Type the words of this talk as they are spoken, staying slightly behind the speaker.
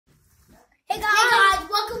Hey guys,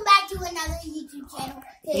 welcome back to another YouTube channel.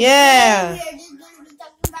 Yeah. We're just going to be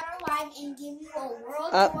talking about our life and give you a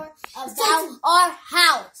world tour about our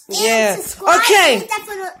house. Yeah. And subscribe, Okay. hit that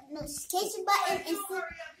for the notification button and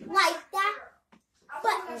like that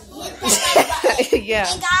button. Hit that like button. Yeah.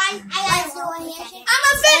 Hey guys, I gotta do a handshake. I'm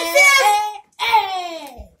a big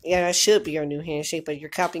fan. Yeah, that should be our new handshake, but you're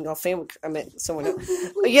copying off family. I meant someone else.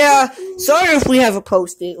 Yeah. Sorry if we haven't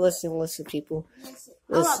posted. Listen, people.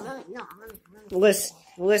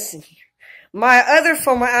 Listen here. My other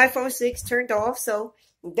phone, my iPhone 6, turned off, so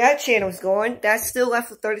that channel's gone. That's still left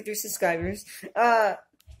with 33 subscribers.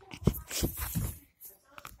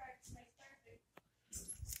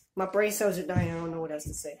 My brain cells are dying. I don't know what else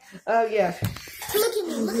to say. Oh, yeah. Look at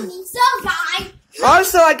me. So, guys.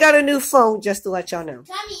 Also, I got a new phone, just to let y'all know.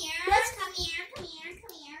 Come here.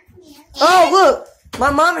 Oh, look. My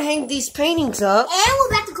mom hanged these paintings up. And we're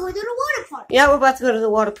about to go to the water park. Yeah, we're about to go to the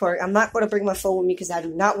water park. I'm not going to bring my phone with me because I do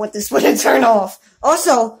not want this one to turn off.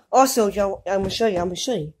 Also, y'all, I'm going to show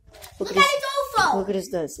you. Look at his old phone. Look at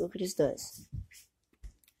this does.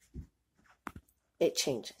 It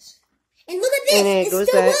changes. And look at this. And then it goes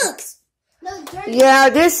still back. looks. No, Yeah,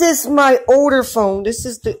 this is my older phone. This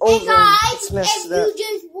is the older one. Hey It's guys, messed if up. you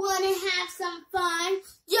just want to have some fun,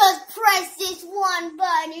 just press this one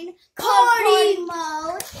button, party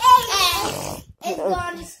mode, and it's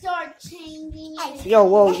gonna start changing. Yo,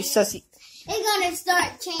 whoa, you sussy. It's gonna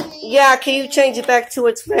start changing. Yeah, can you change it back to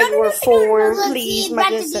its regular form, Look, please? it's My about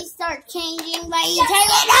to goodness. start changing by you turn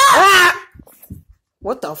it up. Ah!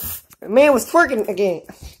 What the f? Man was twerking again.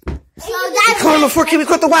 So that's Come on, before can we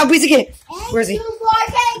quit the wild beast again? Where is he? 4K,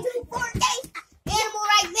 animal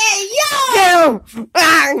right there. Yo! Get him!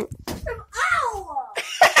 Ah! Ow!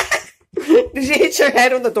 Did you hit your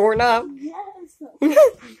head on the doorknob? Yes.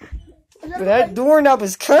 That doorknob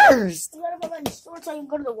is cursed. You gotta put my shorts so I can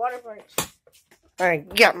go to the water park. Alright,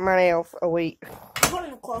 get my elf. Oh, wait. I'm going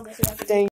to clog this up. Dang.